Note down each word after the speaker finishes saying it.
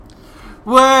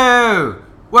Whoa!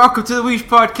 Welcome to the Weesh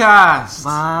Podcast!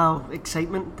 Wow,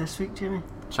 excitement this week, Jamie.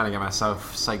 Trying to get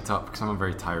myself psyched up because I'm a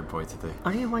very tired boy today.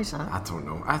 Are you? Why is that? I don't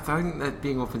know. I think that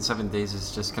being open 7 days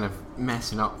is just kind of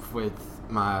messing up with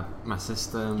my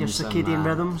systems. Your circadian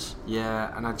rhythms.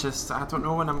 Yeah, and I don't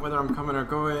know whether I'm coming or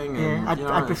going. And,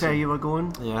 I'd prefer you were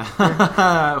going.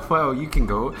 Yeah. Well, you can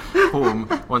go home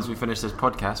once we finish this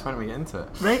podcast. Why don't we get into it?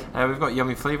 Right. We've got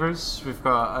yummy flavours. We've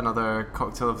got another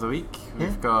cocktail of the week.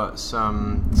 We've got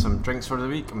some drinks for the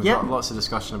week. And we've got lots of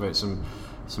discussion about some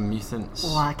mutants.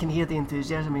 Oh, I can hear the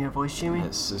enthusiasm in your voice, Jamie.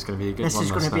 It's going to be a good one. This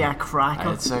is going to be a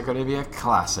cracker. It's going to be a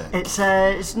classic.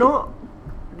 It's not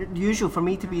usual for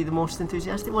me to be the most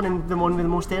enthusiastic one and the one with the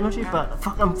most energy, but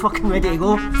I'm fucking ready to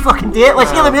go. Fucking do it. Let's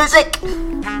hear the music.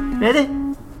 Ready?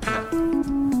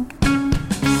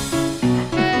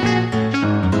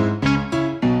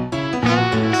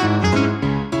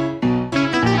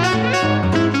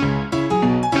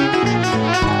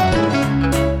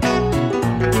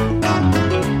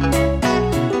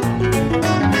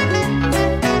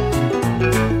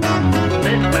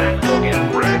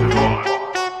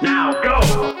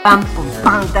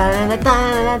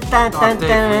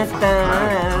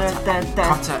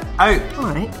 Cut it out.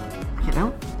 Alright, you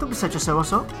know, don't be such a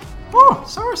soursop. Oh,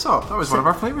 soursop. That was one of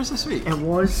our flavours this week. It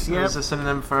was, yeah. It was a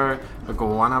synonym for a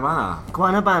guanabana.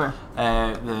 Guanabana.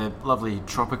 The lovely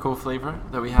tropical flavour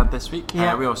that we had this week.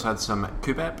 Yeah. We also had some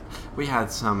Cubeb, we had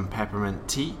some Peppermint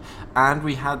Tea, and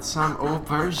we had some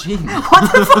Aubergine.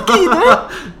 What the fuck are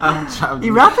you doing?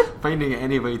 You rapping? Finding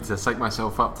any way to psych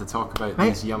myself up to talk about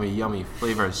these yummy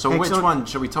flavours. So Excellent. Which one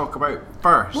should we talk about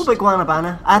first? What about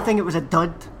guanabana? I think it was a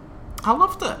dud. I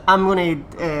loved it. I'm going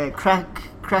to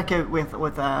crack out with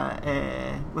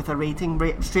a rating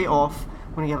right straight off.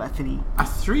 I'm going to give it a 3. A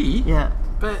 3? Yeah.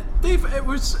 But Dave, it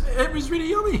was really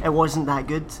yummy. It wasn't that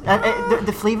good.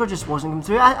 The flavour just wasn't coming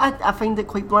through. I find it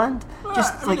quite bland.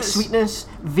 Just like sweetness,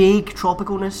 vague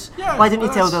tropicalness. Yeah, why don't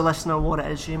you tell the listener what it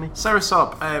is, Jamie?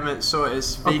 Soursop. So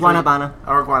it's vaguely... guanabana.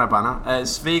 Or guanabana.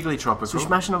 It's vaguely tropical. So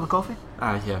smashing up a coffee?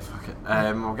 Yeah, fuck it.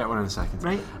 I'll get one in a second.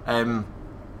 Right.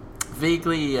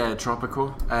 Vaguely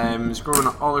tropical. It's grown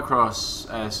all across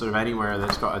sort of anywhere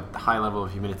that's got a high level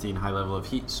of humidity and high level of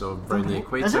heat, so around the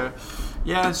equator. Is it?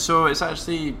 Yeah, so it's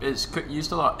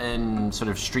used a lot in sort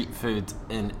of street food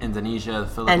in Indonesia, the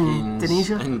Philippines,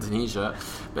 Indonesia,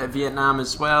 but Vietnam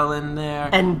as well in there.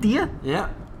 India? Yeah.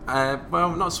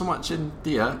 Well, not so much in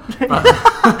India,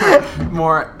 but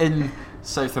more in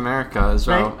South America as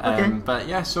well. Right, okay. But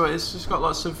yeah, so it's just got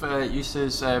lots of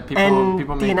uses.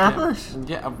 People make Indianapolis?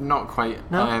 Yeah, not quite.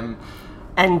 No.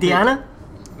 Indiana?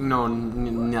 No,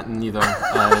 neither.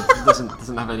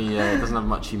 Doesn't have any. Doesn't have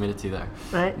much humidity there.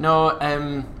 Right.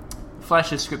 No.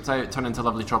 Flesh is scooped out, turned into a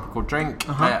lovely tropical drink.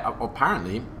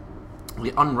 Apparently,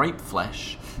 the unripe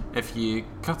flesh, if you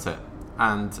cut it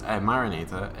and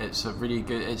marinate it, it's a really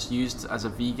good. It's used as a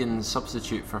vegan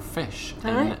substitute for fish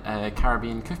in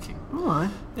Caribbean cooking.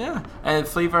 Oh, yeah.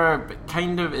 Flavour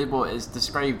kind of is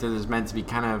described as meant to be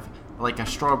kind of like a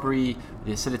strawberry,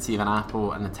 the acidity of an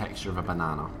apple, and the texture of a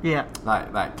banana. Yeah.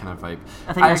 That kind of vibe.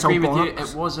 I agree with you.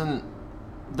 It wasn't.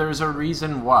 There's a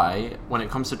reason why when it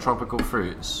comes to tropical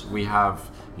fruits we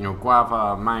have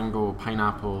guava, mango,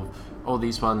 pineapple. All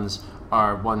these ones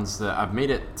are ones that have made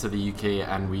it to the UK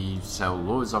and we sell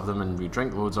loads of them and we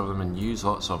drink loads of them and use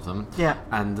lots of them. Yeah.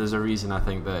 And there's a reason I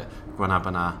think that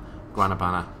guanabana,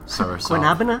 soursop.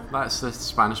 Guanabana? That's the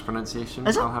Spanish pronunciation.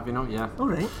 Is it? I'll have you know, yeah. All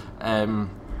right.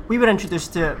 We were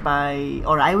introduced to it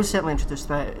I was certainly introduced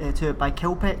to it by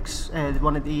Kilpex,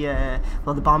 one of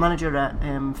the bar manager at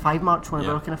 5 March, one of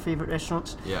our kind of favourite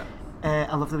restaurants. Yeah.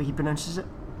 I love the way he pronounces it.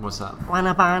 What's that?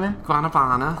 Guanabana.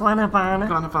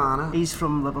 He's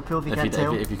from Liverpool, if you can't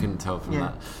tell. If you couldn't tell from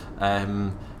that.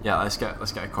 Let's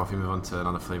get a coffee, move on to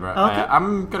another flavour. Okay.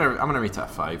 I'm gonna rate it a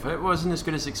 5. It wasn't as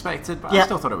good as expected, but I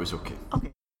still thought it was okay.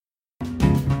 Okay.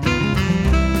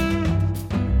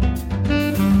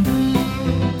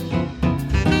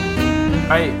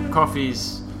 Right,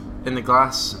 coffee's in the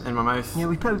glass, in my mouth. Yeah,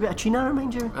 we put a bit of China,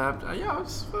 mind you. Yeah.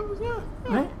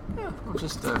 Right? Yeah. I'll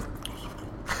just... There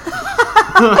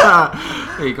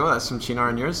you go, that's some China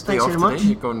in yours. Thanks very much.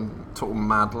 You're going total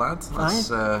mad lad. That's,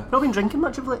 not been drinking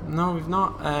much of late? No, we've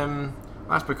not.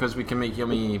 That's because we can make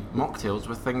yummy mocktails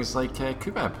with things like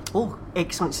Cubeb. Oh,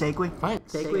 excellent segue.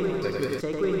 Thanks. Segue.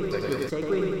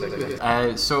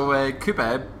 So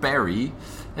Cubeb Berry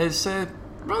is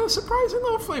rather surprising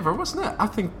little flavour, wasn't it? I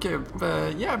think,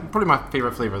 probably my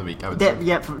favourite flavour of the week, I would say.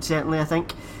 Yeah, certainly, I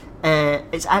think.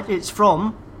 It's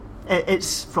from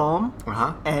It's from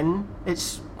India.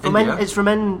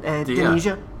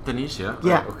 Indonesia. Indonesia?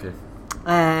 Yeah. Right, okay.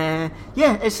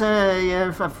 Yeah, it's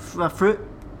a fruit,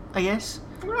 I guess.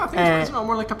 Well, I think it's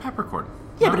more like a peppercorn.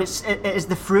 Yeah, but it is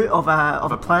the fruit of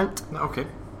a plant. Okay.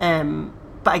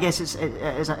 But I guess it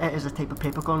is a type of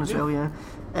peppercorn as well. Yeah.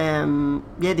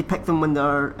 They pick them when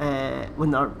they're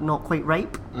not quite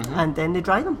ripe, and then they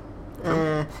dry them.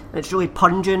 And it's really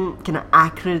pungent, kind of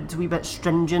acrid, a wee bit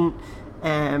stringent,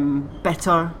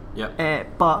 bitter. Yeah.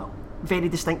 But very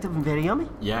distinctive and very yummy.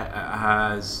 Yeah, it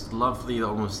has lovely,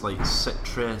 almost like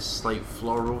citrus, like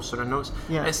floral sort of notes.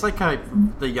 Yeah. It's like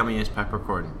the yummiest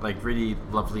peppercorn, like really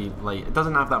lovely, like it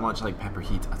doesn't have that much like pepper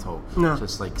heat at all. No.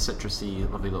 Just like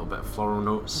citrusy, lovely little bit of floral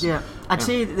notes. Yeah, I'd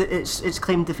say that its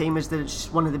claim to fame is that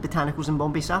it's one of the botanicals in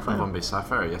Bombay Sapphire. Bombay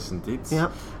Sapphire, yes indeed.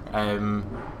 Yeah.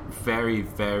 Very,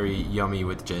 very yummy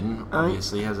with gin.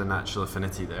 Obviously, has a natural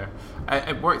affinity there.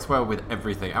 It worked well with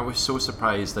everything. I was so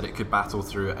surprised that it could battle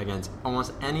through against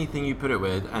almost anything you put it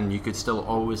with, and you could still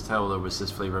always tell there was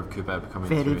this flavour of Cubeb coming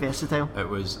through. Very versatile. It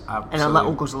was absolutely... And a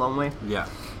little goes a long way. Yeah.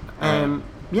 It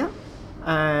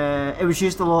was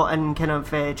used a lot in kind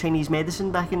of Chinese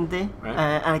medicine back in the day, Right.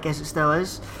 And I guess it still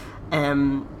is.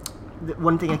 The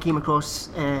one thing I came across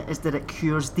is that it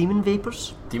cures demon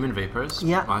vapours. Demon vapours?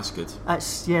 Yeah. Oh, that's good. I've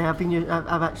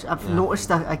noticed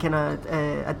a kind of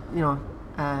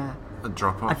A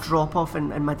drop off. a drop off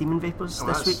in my demon vapours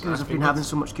this week because I've been having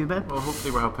so much Cubeb. Well,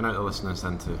 hopefully we're helping out the listeners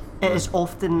then too. It is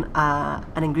often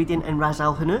an ingredient in Ras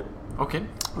Al Hanout, Okay.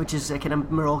 which is a kind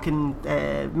of Moroccan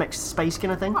mixed spice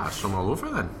kind of thing. That's from all over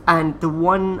then. And the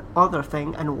one other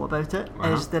thing I know about it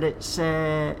is that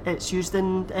it's used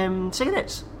in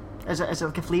cigarettes as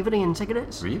like a flavouring in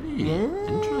cigarettes. Really? Yeah.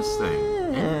 Interesting.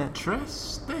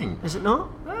 Is it not?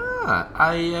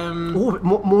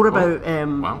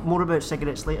 More about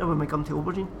cigarettes later when we come to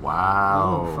Aubergine.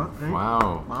 Wow. Oh, fuck, right.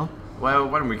 Wow. Well,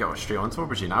 why don't we get straight on to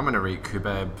Aubergine? I'm going to rate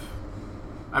Cubeb.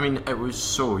 I mean, it was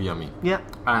so yummy. Yeah.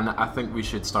 And I think we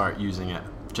should start using it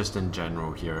just in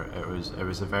general here. It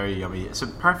was a very yummy. It's a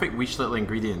perfect wee little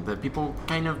ingredient that people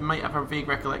kind of might have a vague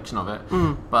recollection of it,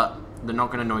 but they're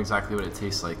not going to know exactly what it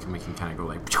tastes like, and we can kind of go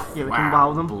like, Yeah, we can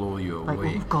wow them. blow you Like,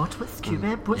 away. oh God, what's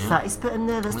Cubeb? What's that he's put in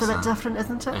there? That's a bit different,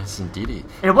 isn't it? Yes, indeedy.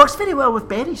 And it works very well with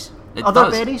berries.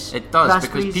 Berries. It does,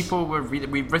 raspberries. because people were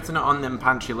we've written it on the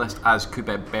pantry list as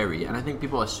Cubeb Berry, and I think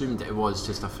people assumed it was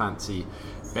just a fancy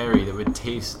berry that would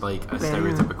taste like a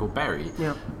stereotypical berry,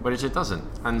 whereas it doesn't.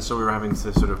 And so we were having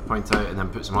to sort of point out and then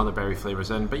put some other berry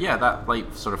flavours in. But yeah, that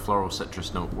light sort of floral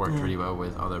citrus note worked really well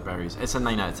with other berries. It's a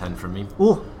 9 out of 10 for me.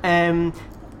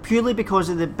 Purely because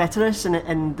of the bitterness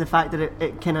and the fact that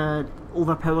it kind of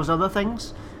overpowers other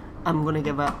things, I'm going to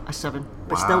give it a 7,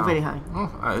 but still very high.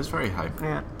 Oh, that is very high.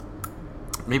 Yeah.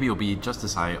 Maybe you'll be just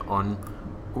as high on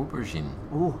Aubergine.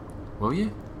 Oh. Will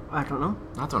you? I don't know.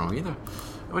 I don't know either.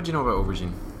 What do you know about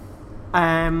Aubergine?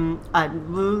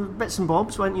 Bits and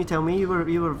bobs. Why don't you tell me? You were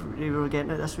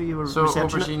getting it this week. You were So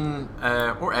researching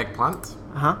aubergine or eggplant.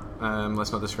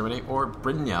 Let's not discriminate. Or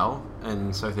brinjal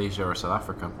in South Asia or South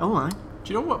Africa. Oh, aye.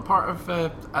 Do you know what part of a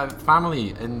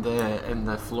family in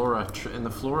the flora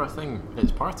thing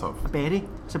it's part of? A berry.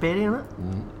 It's a berry, isn't it?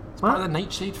 It's part of the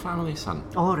nightshade family, son.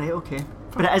 Oh, right. Okay.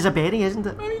 But it is a berry, isn't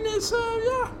it? I mean, it's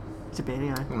yeah. It's a berry,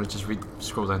 aye. I'm gonna just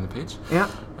scroll down the page. Yeah.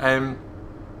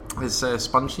 It's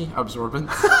spongy, absorbent.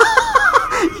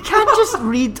 You can't just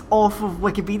read off of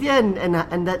Wikipedia and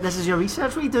that this is your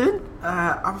research. What are you doing?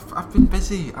 I've been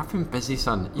busy.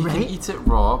 son. You can eat it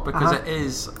raw because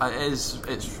it's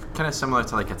kind of similar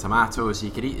to like a tomato. So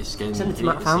you could eat the skin. It's in the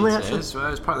tomato family, actually. It's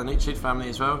part of the nightshade family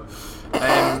as well.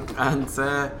 It's.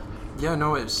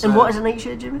 And what is a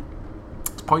nightshade, Jimmy?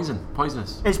 It's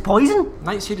poisonous. It's poison?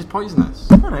 Nightshade is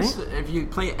poisonous. Alright. If you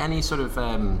play any sort of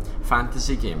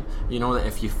fantasy game, you know that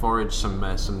if you forage some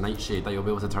nightshade, that you'll be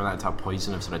able to turn that into a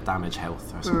poison of sort of damage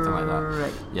health or something like that.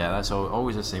 Right. Yeah, that's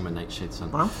always the same with nightshade, son.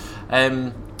 Wow.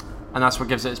 And that's what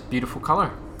gives it its beautiful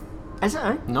colour. Is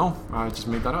it? No, I just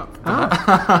made that up.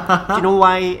 Do you know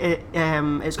why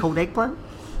it's called eggplant?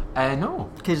 No.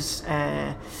 Because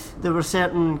there were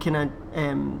certain kind of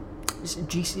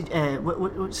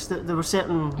there were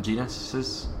certain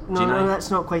genuses. No,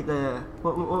 that's not quite the.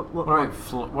 What about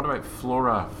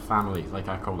flora family? Like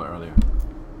I called it earlier.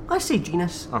 I say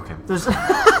genus. Okay. There's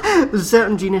a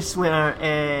certain genus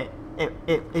where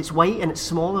it's white and it's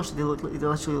smaller, so they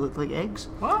literally look like eggs.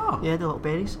 Wow. Yeah, they're little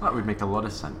berries. That would make a lot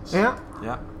of sense. Yeah.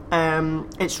 Yeah.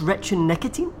 It's rich in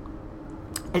nicotine.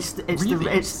 It's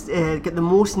really? Got the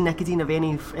most nicotine of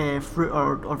any fruit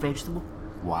or vegetable.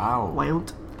 Wow.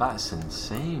 Wild. That's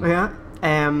insane. Yeah.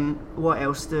 What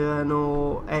else do I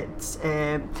know?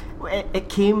 It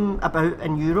came about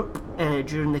in Europe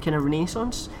during the kind of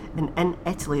Renaissance, and in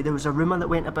Italy there was a rumour that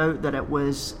went about that it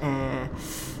was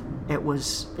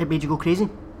it made you go crazy.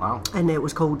 Wow. And it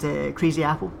was called Crazy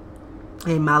Apple,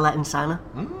 Mala Insana.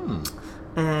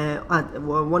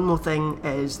 One more thing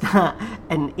is that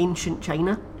in ancient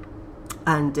China,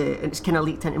 and it's kind of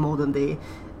leaked into modern day,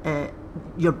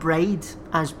 your bride,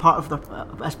 as part of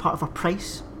her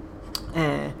price,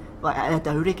 like a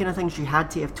dowry kind of thing, she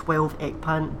had to have 12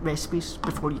 eggplant recipes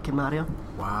before you can marry her.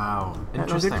 Wow,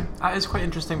 interesting. That is quite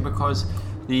interesting because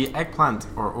the eggplant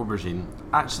or aubergine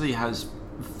actually has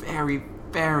very,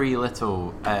 very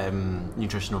little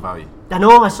nutritional value. I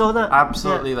know, I saw that.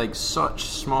 Absolutely, like such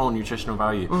small nutritional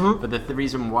value. But the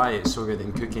reason why it's so good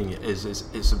in cooking is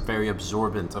it's very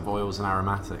absorbent of oils and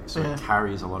aromatics, so it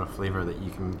carries a lot of flavour that you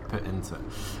can put into it.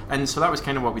 And so that was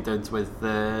kind of what we did with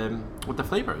the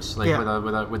flavours, like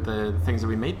with the things that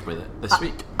we made with it this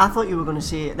week. I thought you were going to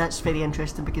say that's very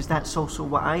interesting because that's also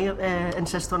what I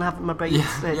insist on having my bride.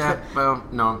 Well,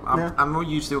 no, I'm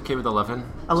usually okay with 11.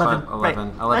 11, so right.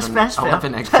 11 that's fair.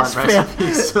 11 eggplant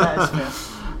recipes. That's fair.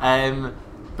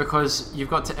 Because you've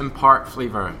got to impart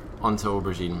flavour onto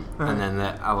aubergine, and then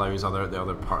that allows the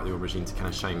other part of the aubergine to kind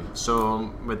of shine.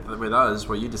 So with us,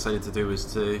 what you decided to do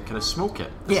was to kind of smoke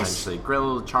it, essentially.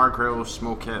 Char grill,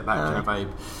 smoke it, that kind of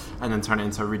vibe, and then turn it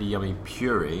into a really yummy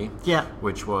puree,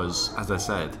 which was, as I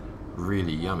said,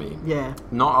 really yummy. Yeah.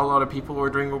 Not a lot of people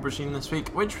ordering aubergine this week,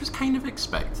 which was kind of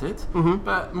expected,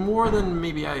 but more than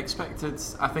maybe I expected.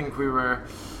 I think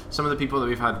some of the people that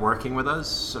we've had working with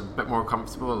us a bit more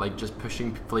comfortable, like just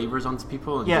pushing flavours onto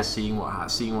people and just seeing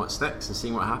what sticks and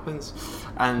seeing what happens.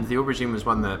 And the aubergine was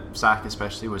one that Zach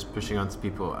especially was pushing onto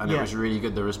people, and it was really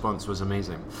good. The response was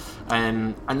amazing.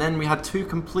 And then we had two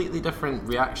completely different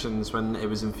reactions when it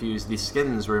was infused. These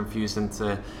skins were infused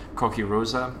into Cocky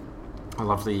Rosa, a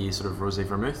lovely sort of rosé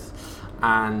vermouth,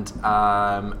 and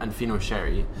Pinot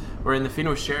Sherry. Where in the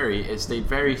Pinot Sherry, it stayed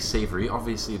very savoury.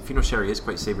 Obviously, Pinot Sherry is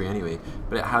quite savoury anyway,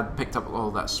 but it had picked up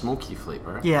all that smoky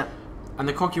flavour. Yeah. And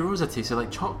the Cocky Rosa tasted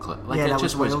like chocolate. Like it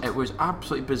just was. It was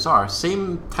absolutely bizarre.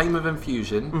 Same time of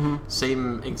infusion,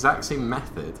 exact same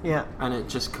method. Yeah. And it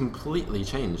just completely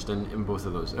changed in both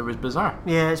of those. It was bizarre.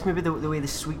 Yeah, it's maybe the way the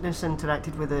sweetness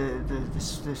interacted with the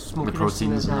smokiness, the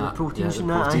proteins and that. Proteins and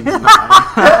that.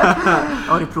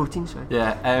 Or the proteins. Sorry.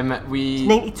 Yeah. We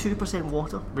 92%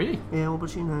 water. Really? Yeah,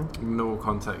 aubergine. No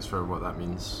context for what that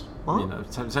means. What? You know,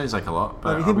 it sounds like a lot,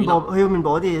 but human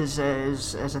body is a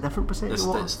different percentage of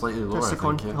water. It's slightly lower, I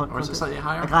think, or is it slightly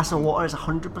higher? A glass of water is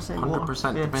 100% water.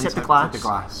 100%, depends except the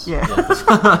glass. Yeah.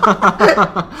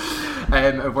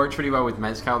 It worked really well with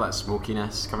mezcal. That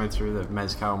smokiness coming through. The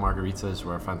mezcal margaritas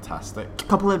were fantastic. A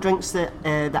couple of drinks that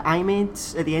I made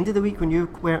at the end of the week when you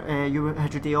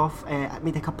had your day off. I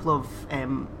made a couple of.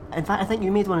 In fact, I think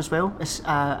you made one as well. It's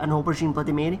an aubergine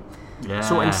Bloody Mary. Yeah.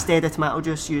 So instead of tomato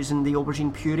juice, using the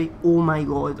aubergine puree. Oh my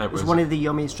god! It was one of the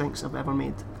yummiest drinks I've ever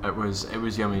made. It was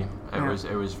yummy. It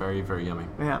was very, very yummy.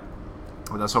 Yeah.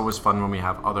 Well, that's always fun when we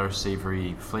have other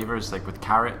savoury flavours, like with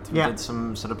carrot. We did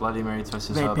some sort of Bloody Mary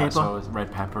twist as well.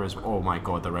 Red pepper is. Oh my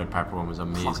god, the red pepper one was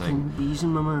amazing. Fucking amazing,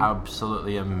 my man.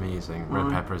 Absolutely amazing.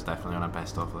 Red pepper is definitely on a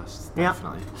best of list.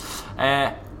 Definitely.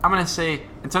 I'm gonna say,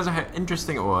 in terms of how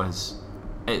interesting it was,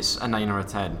 it's a 9 or a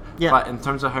 10. Yeah. But in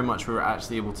terms of how much we were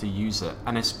actually able to use it,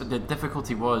 and the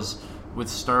difficulty was with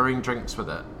stirring drinks with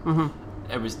it.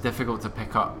 It was difficult to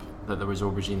pick up that there was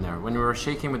aubergine there. When we were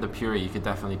shaking with the puree, you could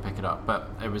definitely pick it up, but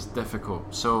it was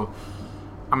difficult. So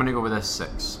I'm going to go with a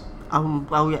 6.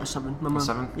 I'll get a 7. A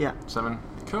 7? Yeah. 7.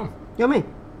 Cool. Yummy.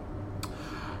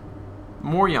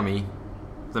 More yummy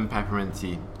than peppermint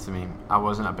tea to me. I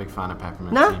wasn't a big fan of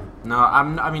peppermint tea. No,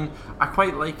 I mean, I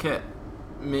quite like it.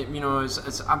 You know,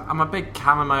 I'm a big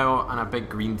chamomile and a big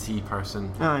green tea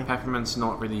person. Aye. Peppermint's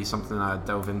not really something I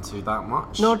delve into that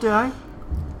much. Nor do I.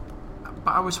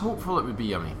 But I was hopeful it would be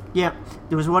yummy. Yeah,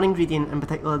 there was one ingredient in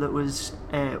particular that was,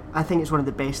 I think it's one of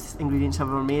the best ingredients I've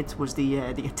ever made, was the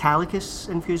Italicus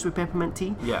infused with peppermint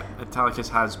tea. Yeah, Italicus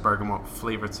has bergamot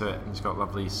flavour to it, and it's got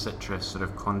lovely citrus sort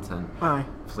of content,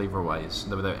 flavour-wise,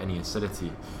 without any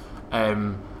acidity.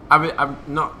 I'm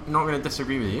not going to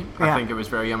disagree with you. I think it was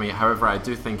very yummy. However, I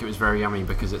do think it was very yummy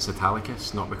because it's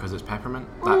Italicus, not because it's peppermint.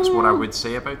 That's what I would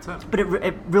say about it. But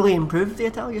it really improved the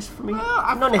Italicus for me.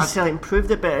 Not necessarily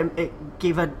improved it, but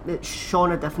it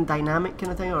shone a different dynamic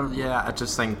kind of thing. Or yeah, I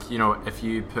just think, you know, if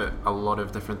you put a lot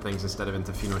of different things instead of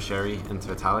into Pinot Sherry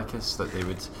into Italicus, that they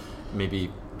would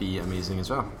maybe be amazing as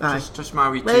well. Just my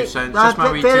wee 2 cents. Just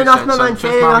my wee 2 cents. Just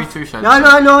my wee 2 cents.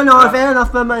 No, fair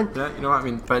enough, my man. Yeah, you know what I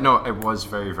mean? But no, it was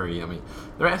very, very yummy.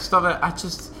 The rest of it,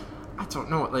 I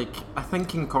don't know. Like, I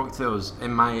think in cocktails,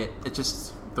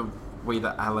 the way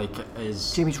that I like it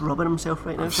is. Jamie's rubbing himself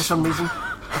right now for some reason.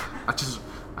 I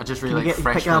just really like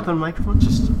fresh. Pick it up on the microphone.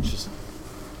 Just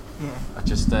Yeah. I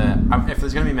just if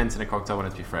there's going to be mint in a cocktail, I want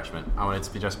it to be fresh mint. I want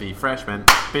it to just be fresh mint,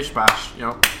 bish bash,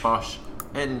 bosh,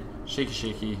 in,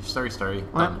 shaky, stirry,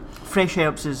 done. Fresh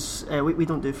herbs is we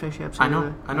don't do fresh herbs. I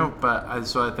know, but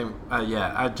so I think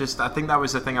I think that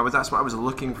was the thing. That's what I was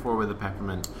looking for with the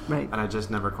peppermint, right? And I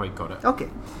just never quite got it. Okay,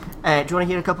 do you want to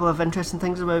hear a couple of interesting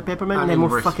things about peppermint, and then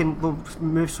we'll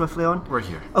move swiftly on? We're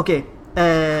here. Okay,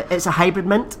 it's a hybrid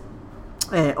mint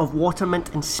of water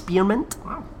mint and spearmint.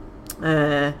 Wow.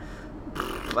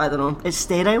 I don't know. It's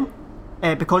sterile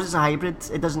because it's a hybrid.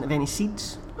 It doesn't have any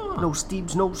seeds. No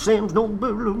steams, no stems, no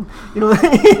balloon. You know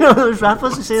those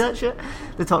rappers who say that shit.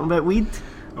 They're talking about weed.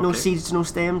 Okay. No seeds, no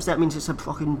stems. That means it's a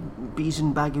fucking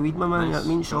beezing bag of weed, my man. Nice.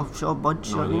 You know what I mean? Shaw buds.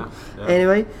 You know what I mean? Yeah.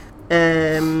 Anyway,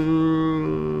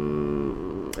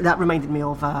 that reminded me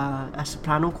of a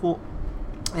Soprano quote.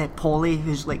 Polly,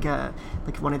 who's like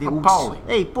one of the old. Polly.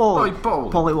 Hey, Polly.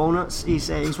 Polly Walnuts. He's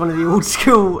one of the old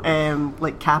school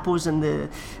like capos in the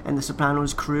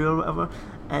Sopranos crew or whatever.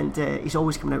 And he's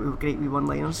always coming out with great wee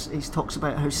one-liners. He talks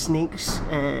about how snakes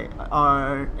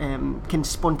can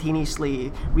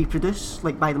spontaneously reproduce,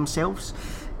 like by themselves,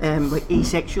 like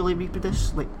asexually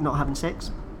reproduce, like not having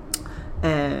sex.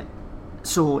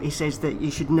 So he says that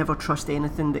you should never trust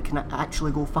anything that can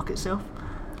actually go fuck itself.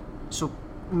 So,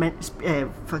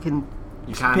 fucking.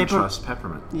 You can't trust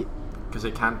peppermint because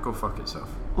it can't go fuck itself.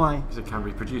 Why? Because it can't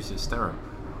reproduce. It's sterile.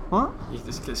 What?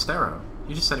 It's sterile.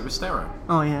 You just said it was sterile.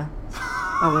 Oh yeah.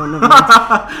 Oh well, never mind.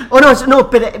 Oh no,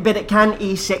 but it can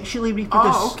asexually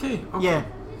reproduce. Oh okay. Yeah.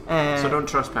 So don't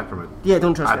trust peppermint. Yeah,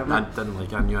 don't trust peppermint. I didn't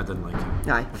like it. I knew I didn't like it.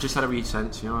 Aye. I just had a wee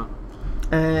sense,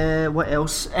 What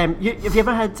else? Have you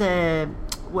ever had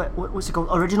what's it called?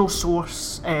 Original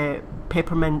Source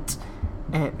peppermint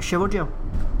shower gel.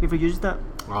 You ever used that?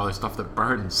 Oh, the stuff that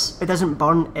burns. It doesn't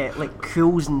burn. It like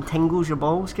cools and tingles your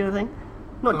balls, kind of thing.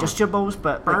 Not just your balls,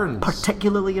 but like,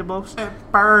 particularly your balls. It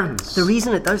burns. The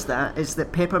reason it does that is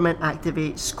that peppermint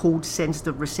activates cold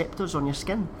sensitive receptors on your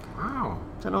skin. Wow.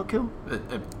 Is that not cool?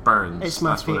 It burns. It's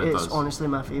my favorite. It's honestly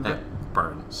my favourite. It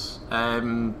burns.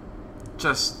 No.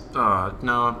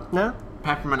 No?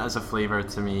 Peppermint as a flavour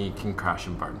to me can crash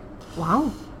and burn.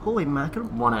 Wow. Holy mackerel.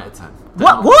 1 out of 10.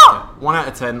 What? 1 out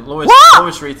of 10.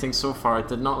 Lowest rating so far.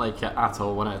 Did not like it at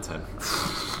all. 1 out of 10.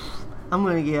 I'm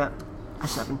going to get a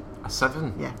 7. A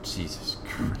 7? Yeah. Jesus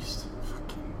Christ.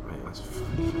 Fucking right, that's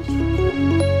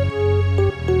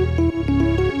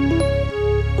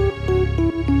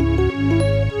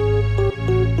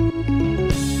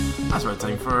That's right,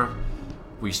 time for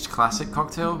Weesh Classic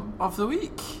Cocktail of the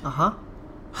Week. Uh-huh.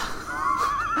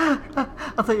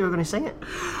 I thought you were going to sing it.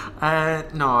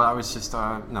 No, I was just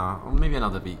maybe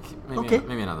another week.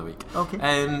 Maybe another week. Okay.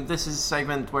 This is a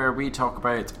segment where we talk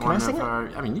about Can I sing it?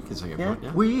 I mean, you can sing it. Yeah.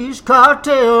 Weesh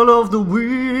Cocktail of the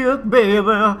Week, baby.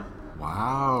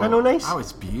 Wow. I know, nice. Oh,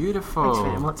 it's beautiful. Thanks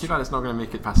very much. Too bad it's not going to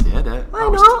make it past the edit. Why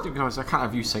not? Because I can't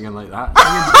have you singing like that.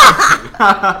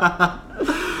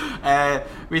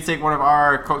 We take one of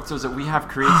our cocktails that we have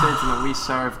created and then we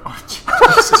serve. Oh,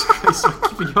 Jesus Christ! I'm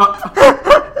keeping you up.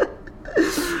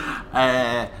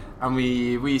 And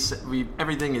we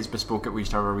everything is bespoke at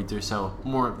Weesh. However, we do sell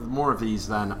more of these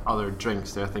than other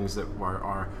drinks. There are things that were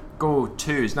our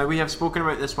go-tos. Now we have spoken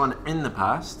about this one in the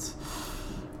past,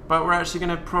 but we're actually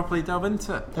going to properly delve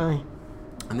into it. Aye.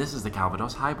 And this is the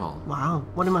Calvados Highball. Wow,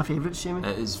 one of my favourites, Jamie.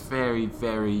 It is very,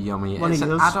 very yummy. It's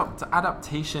an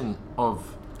adaptation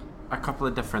of a couple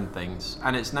of different things,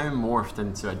 and it's now morphed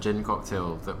into a gin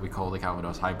cocktail that we call the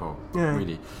Calvados Highball. Yeah.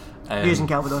 Really. Using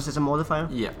Calvados as a modifier.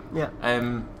 Yeah. Yeah.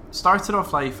 Started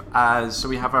off life as, so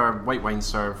we have our white wine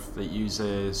serve that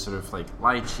uses sort of like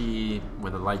lychee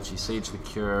with a lychee sage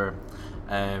liqueur,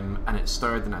 and it's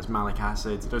stirred and it has malic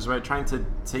acid. It was about trying to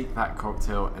take that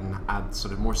cocktail and add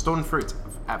sort of more stone fruit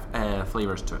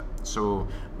flavours to it. So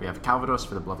we have Calvados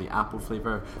for the lovely apple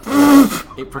flavour,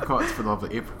 apricot for the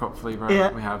lovely apricot flavour,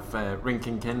 we have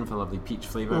Rinkin for the lovely peach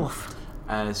flavour.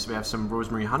 So we have some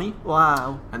rosemary honey.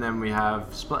 Wow. And then we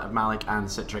have split of malic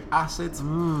and citric acid.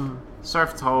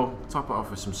 Served tall, top it off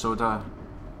with some soda.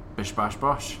 Bish bash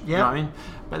bosh. Yeah. You know what I mean?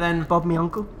 But then Bob me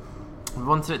uncle. We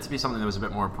wanted it to be something that was a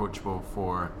bit more approachable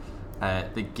for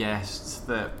the guest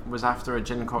that was after a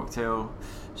gin cocktail.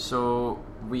 So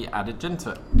we added gin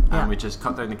to it. And we just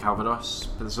cut down the Calvados.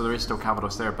 So there is still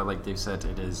Calvados there, but like Dave said,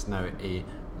 it is now a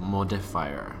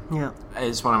modifier. Yeah.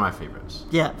 It's one of my favourites.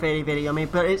 Yeah, very, very yummy.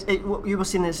 But you were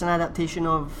saying it's an adaptation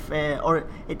of, or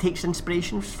it takes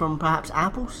inspirations from perhaps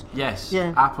apples? Yes.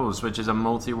 Yeah. Apples, which is a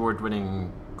multi-award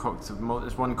winning cocktail.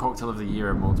 It's won Cocktail of the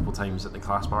Year multiple times at the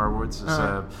Class Bar Awards. It's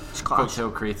a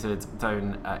cocktail created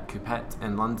down at Cubeb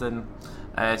in London.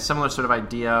 Similar sort of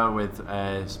idea with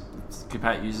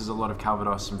Cubeb uses a lot of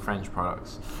Calvados and French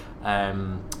products,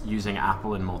 using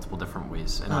apple in multiple different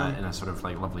ways in a sort of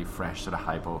like lovely fresh sort of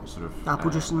highball sort of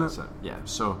apple juice in it. Yeah,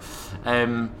 so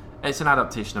it's an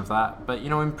adaptation of that, but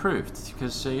improved,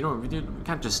 because we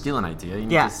can't just steal an idea. You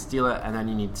need to steal it, and then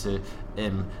you need to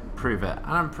improve it. And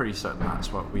I'm pretty certain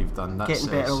that's what we've done. That's getting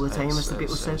better all the time, as the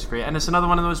Beatles said. It's great, and it's another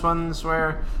one of those ones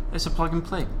where it's a plug and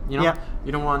play. You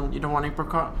don't want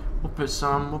apricot. We'll put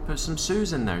some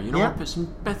Suze in there. We'll put some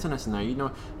bitterness in there.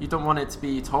 You don't want it to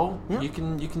be tall. You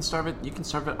can serve it. You can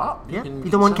serve it up. You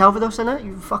don't want Calvados in it.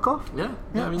 You fuck off. Yeah.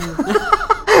 I mean.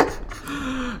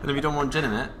 And if you don't want gin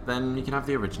in it, then you can have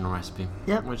the original recipe,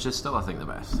 which is still, I think, the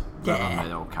best.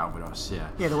 The old Calvados,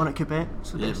 Yeah, the one at Cubeb.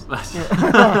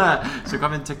 So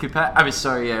come into Cubeb. I was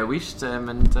sorry, Weist,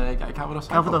 and get a Calvados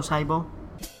highball. Calvados highball.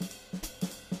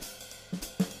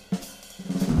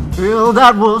 Well,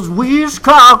 that was Weist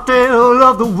cocktail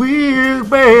of the week,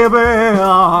 baby.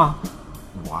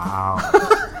 Wow.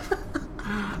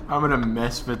 I'm going to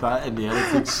mess with that in the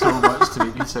editing so much to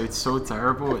make you sound so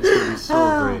terrible. It's going to be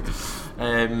so great.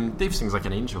 Dave sings like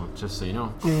an angel, just so you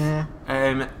know. Yeah.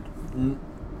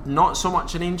 Not so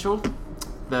much an angel.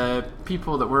 The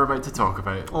people that we're about to talk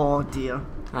about. Oh dear.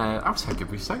 That was a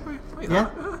good wee segue.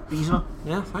 Easy.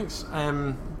 Yeah, thanks.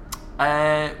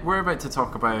 We're about to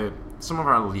talk about some of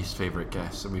our least favourite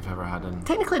guests that we've ever had in.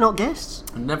 Technically not guests.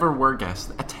 Never were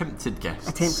guests. Attempted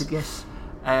guests.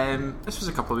 This was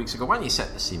a couple of weeks ago. Why don't you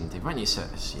set the scene, Dave? It's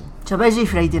a busy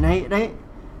Friday night, right?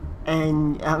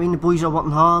 And I mean, the boys are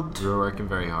working hard. We were working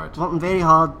very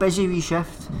hard. Busy wee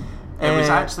shift.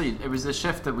 It was the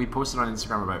shift that we posted on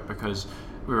Instagram about, because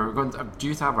we were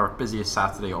due to have our busiest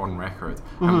Saturday on record,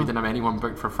 and we didn't have anyone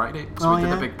booked for Friday. So we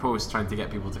did a big post trying to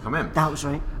get people to come in. That was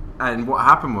right. And what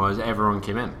happened was everyone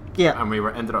came in. Yeah. And we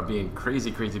ended up being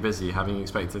crazy busy, having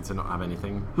expected to not have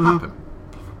anything happen.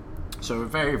 So we're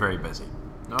very, very busy.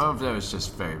 No, it was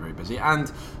just very, very busy. And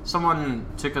someone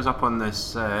took us up on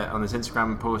this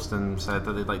Instagram post and said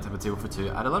that they'd like to have a table for two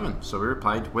at 11. So we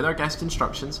replied with our guest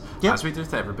instructions, as we do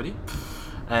to everybody.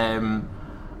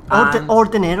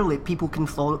 Ordinarily, people can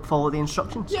follow the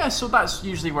instructions. Yeah, so that's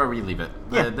usually where we leave it.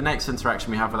 The next interaction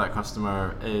we have with that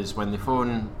customer is when they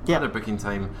phone at their booking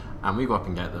time, and we go up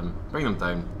and get them, bring them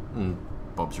down, and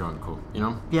Bob's your uncle,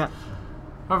 Yeah.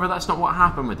 However, that's not what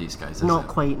happened with these guys, is Not it?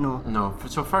 quite, no. No.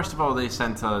 So first of all, they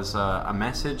sent us a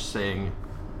message saying,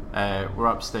 we're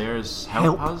upstairs,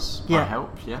 help us. Yeah. Or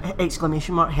help,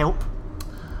 Exclamation mark, help.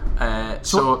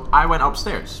 So I went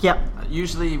upstairs. Yeah.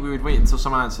 Usually we would wait until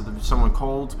someone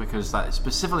called, because that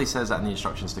specifically says that in the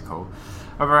instructions to call.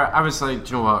 However, I was like,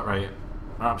 do you know what, right,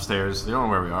 we're upstairs, they don't know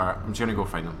where we are, I'm just going to go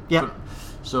find them. Yeah.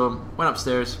 So went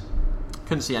upstairs,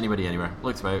 couldn't see anybody anywhere,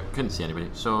 looked about, couldn't see anybody.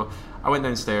 So I went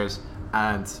downstairs,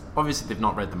 and obviously they've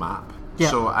not read the map. Yeah.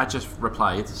 So I just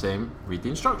replied saying, read the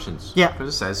instructions. Yeah.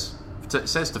 Because it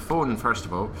says to phone, first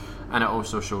of all, and it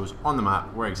also shows on the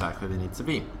map where exactly they need to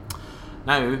be.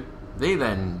 Now, they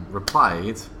then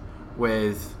replied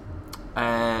with,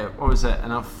 what was it,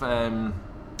 enough...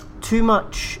 too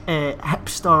much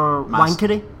hipster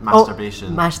wankery.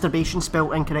 Masturbation. Masturbation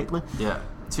spelled incorrectly. Yeah,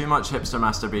 too much hipster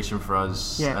masturbation for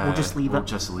us. Yeah, we'll just leave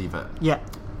it. Yeah.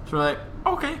 So we're like,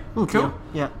 okay, cool.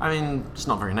 Yeah. I mean, it's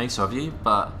not very nice of you,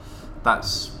 but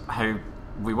that's how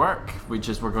we work. We're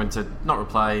going to not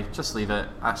reply, just leave it.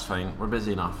 That's fine. We're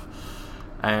busy enough.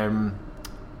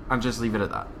 And just leave it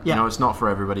at that. Yeah. It's not for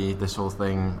everybody, this whole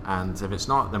thing, and if it's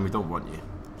not, then we don't want you.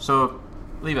 So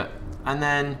leave it. And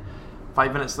then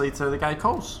 5 minutes later, the guy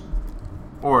calls,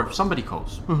 or somebody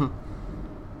calls.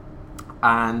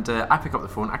 And I pick up the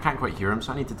phone. I can't quite hear him,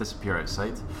 so I need to disappear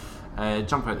outside.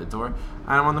 Jump out the door, and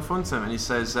I'm on the phone to him, and he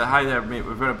says, hi there mate,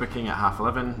 we've got a booking at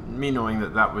 11:30. Me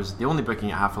knowing that was the only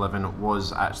booking at 11:30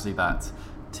 was actually that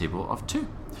table of two.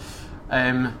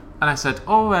 And I said,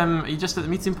 are you just at the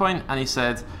meeting point? And he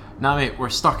said, no mate, we're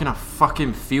stuck in a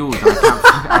fucking field and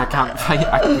I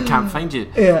can't find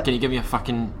you. Yeah. Can you give me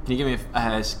fucking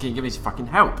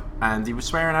help? And he was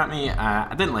swearing at me.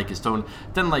 I didn't like his tone,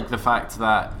 didn't like the fact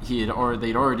that they'd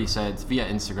already said via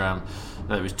Instagram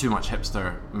that it was too much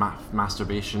hipster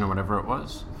masturbation or whatever it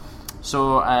was.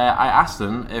 So I asked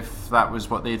him if that was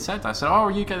what they had said. I said, are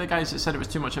you the guys that said it was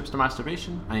too much hipster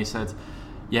masturbation? And he said,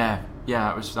 yeah,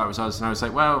 that was us. And I was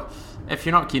like, well, if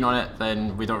you're not keen on it,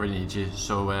 then we don't really need you.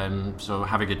 So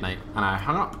have a good night. And I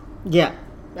hung up. Yeah,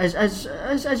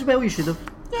 as well you should have.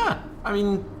 Yeah, I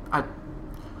mean, I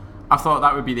thought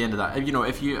that would be the end of that.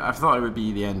 I thought it would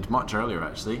be the end much earlier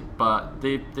actually, but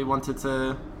they wanted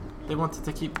to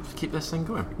keep this thing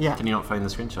going. Yeah. Can you not find the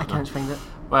screenshot? I can't find it.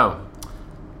 Well,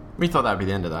 we thought that would be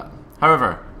the end of that.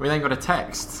 However, we then got a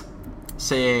text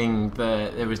saying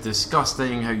that it was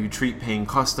disgusting how you treat paying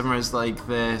customers like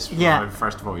this. Yeah. Well,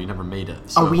 first of all, you never made it.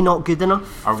 So are we not good enough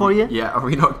for you? Yeah, are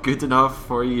we not good enough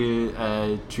for you?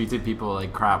 Treating people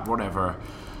like crap, whatever.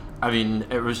 I mean,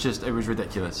 it was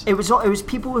ridiculous. It was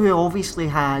people who obviously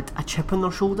had a chip on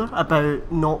their shoulder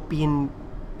about not being,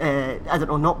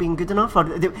 not being good enough, or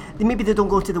maybe they don't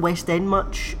go to the West End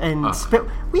much. But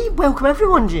we welcome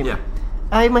everyone, Jamie. Yeah.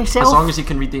 I myself, as long as you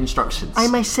can read the instructions. I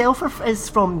myself is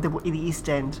from the East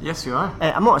End. Yes, you are.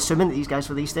 I'm not assuming that these guys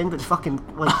were the East End, but it's fucking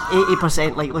like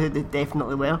 80% likelihood they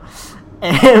definitely were.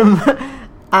 It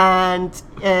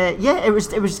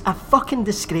was a fucking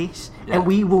disgrace, and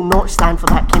we will not stand for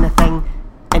that kind of thing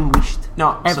in Wisht.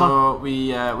 No, ever. So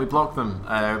we blocked them.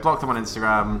 Blocked them on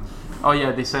Instagram. Oh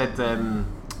yeah, they said,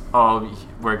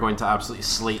 we're going to absolutely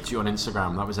slate you on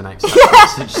Instagram. That was the next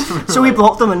message. So we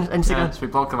blocked them on Instagram. Yeah, so we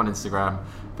blocked them on Instagram.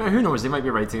 But who knows? They might be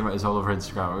writing about us all over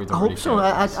Instagram. We don't I hope so.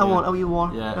 I want a wee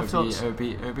war. Yeah, it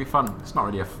would be fun. It's not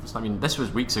really I mean, this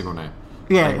was weeks ago now.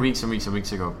 Yeah, like weeks and weeks and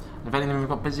weeks ago. If anything, we've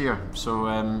got busier. So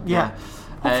yeah.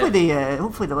 Hopefully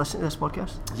they listen to this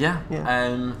podcast. Yeah.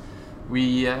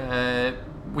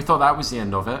 We thought that was the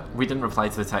end of it. We didn't reply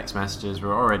to the text messages. We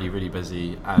were already really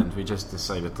busy, and we just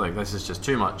decided, like, this is just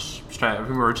too much.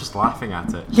 We were just laughing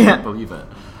at it. Yeah. Couldn't believe it.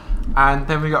 And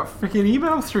then we got a freaking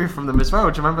email through from them as well.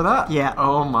 Do you remember that? Yeah.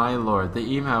 Oh my lord, the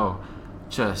email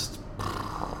just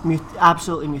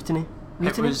absolutely mutiny.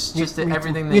 It was just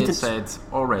everything they had said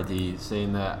already,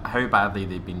 saying that how badly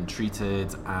they'd been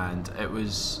treated, and it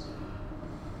was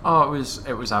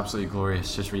absolutely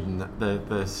glorious just reading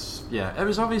this. Yeah, it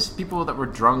was obvious people that were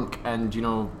drunk, and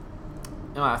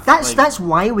that's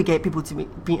why we get people to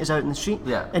meet us out in the street.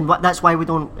 Yeah, and that's why we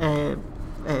don't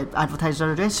advertise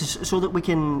our addresses, so that we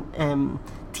can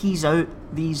tease out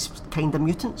these kind of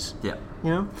mutants. Yeah,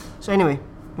 So anyway.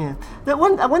 Yeah, the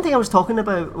one thing I was talking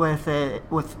about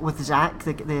with Zach,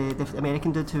 the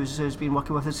American dude who's been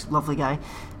working with this lovely guy,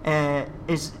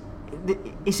 is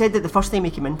he said that the first time he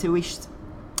came into Wisht,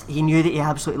 he knew that he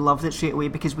absolutely loved it straight away,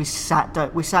 because we sat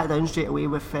down straight away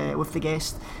with the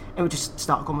guest, and we just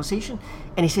start a conversation.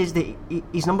 And he says that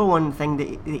his number one thing that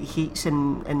he hates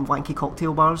in wanky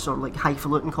cocktail bars, or like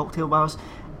highfalutin cocktail bars,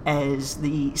 is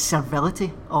the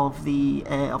servility of the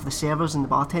servers and the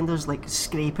bartenders, like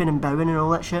scraping and bowing and all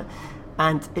that shit.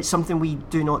 And it's something we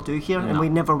do not do here, and we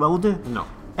never will do. No.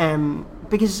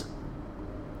 Because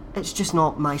it's just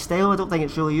not my style. I don't think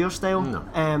it's really your style. No.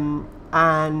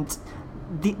 And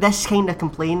this kind of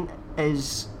complaint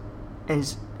is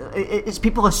it's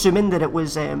people assuming that it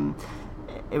was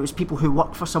people who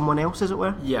worked for someone else, as it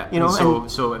were. Yeah.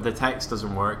 So if the text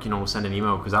doesn't work, we'll send an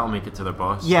email, because that'll make it to their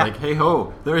boss. Yeah. Like, hey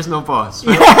ho, there is no boss.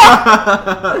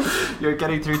 Right? You're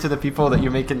getting through to the people that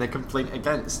you're making the complaint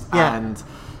against. Yeah. And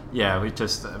we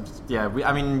just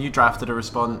you drafted a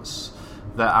response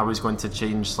that I was going to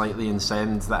change slightly and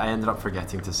send, that I ended up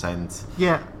forgetting to send.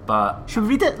 Yeah. But should we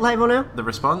read it live on air? The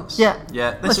response? Yeah.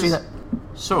 Yeah. Let's read it.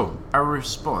 So, our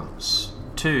response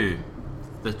to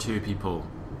the two people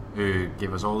who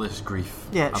gave us all this grief.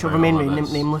 Yeah, she'll remain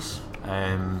nameless.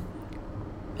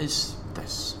 Is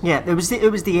this? Yeah, it was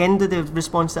the end of the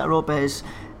response that I wrote, but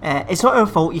it's not our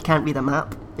fault you can't read a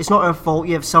map. It's not our fault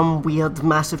you have some weird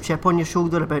massive chip on your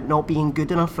shoulder about not being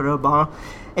good enough for our bar.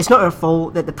 It's not our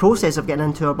fault that the process of getting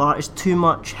into our bar is too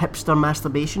much hipster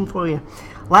masturbation for you.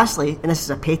 Lastly, and this is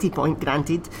a petty point,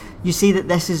 granted, you say that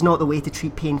this is not the way to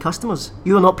treat paying customers.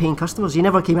 You are not paying customers. You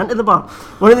never came into the bar.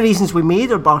 One of the reasons we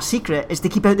made our bar secret is to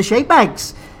keep out the shite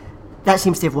bags. That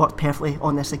seems to have worked perfectly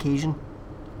on this occasion.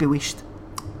 Bewished.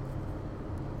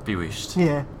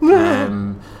 Yeah.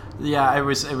 Yeah, it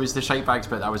was the shite bags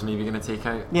bit that I was maybe going to take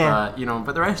out. Yeah.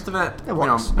 But the rest of it,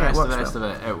 works. The rest of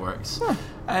it works. Yeah.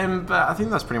 But I think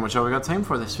that's pretty much all we got time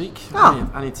for this week.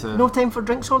 Oh, I need to. No time for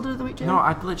drinks order of the week, Jamie?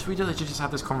 No, we literally just had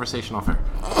this conversation off her.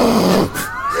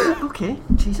 Okay,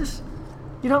 Jesus.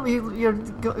 You're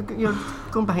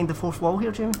going behind the fourth wall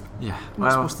here, Jamie. Yeah. You're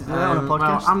not supposed to do that on a podcast.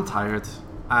 Well, I'm tired.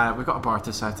 We've got a bar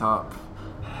to set up.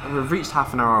 We've reached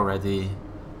half an hour already.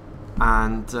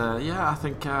 And I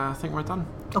think we're done.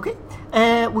 Okay,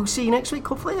 we'll see you next week,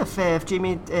 hopefully, if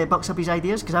Jamie bucks up his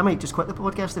ideas, because I might just quit the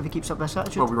podcast if he keeps up this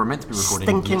attitude. Well, we were meant to be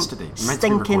recording yesterday. We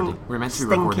were meant to be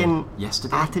recording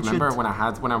yesterday. Attitude. Remember when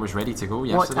I was ready to go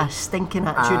yesterday? What a stinking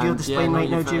attitude you're displaying right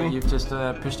now, Jamie. You've just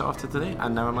pushed it off to today,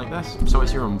 and now I'm like this. So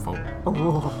it's your own fault.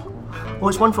 Oh,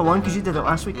 it's 1 for 1, because you did it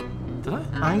last week. Did I?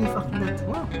 Aye, you fucking did.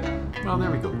 Well,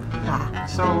 there we go.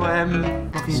 So, love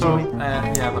you, Jamie.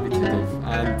 Love you too, Dave.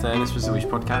 And this was the Wish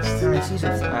Podcast.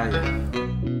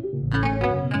 Yeah.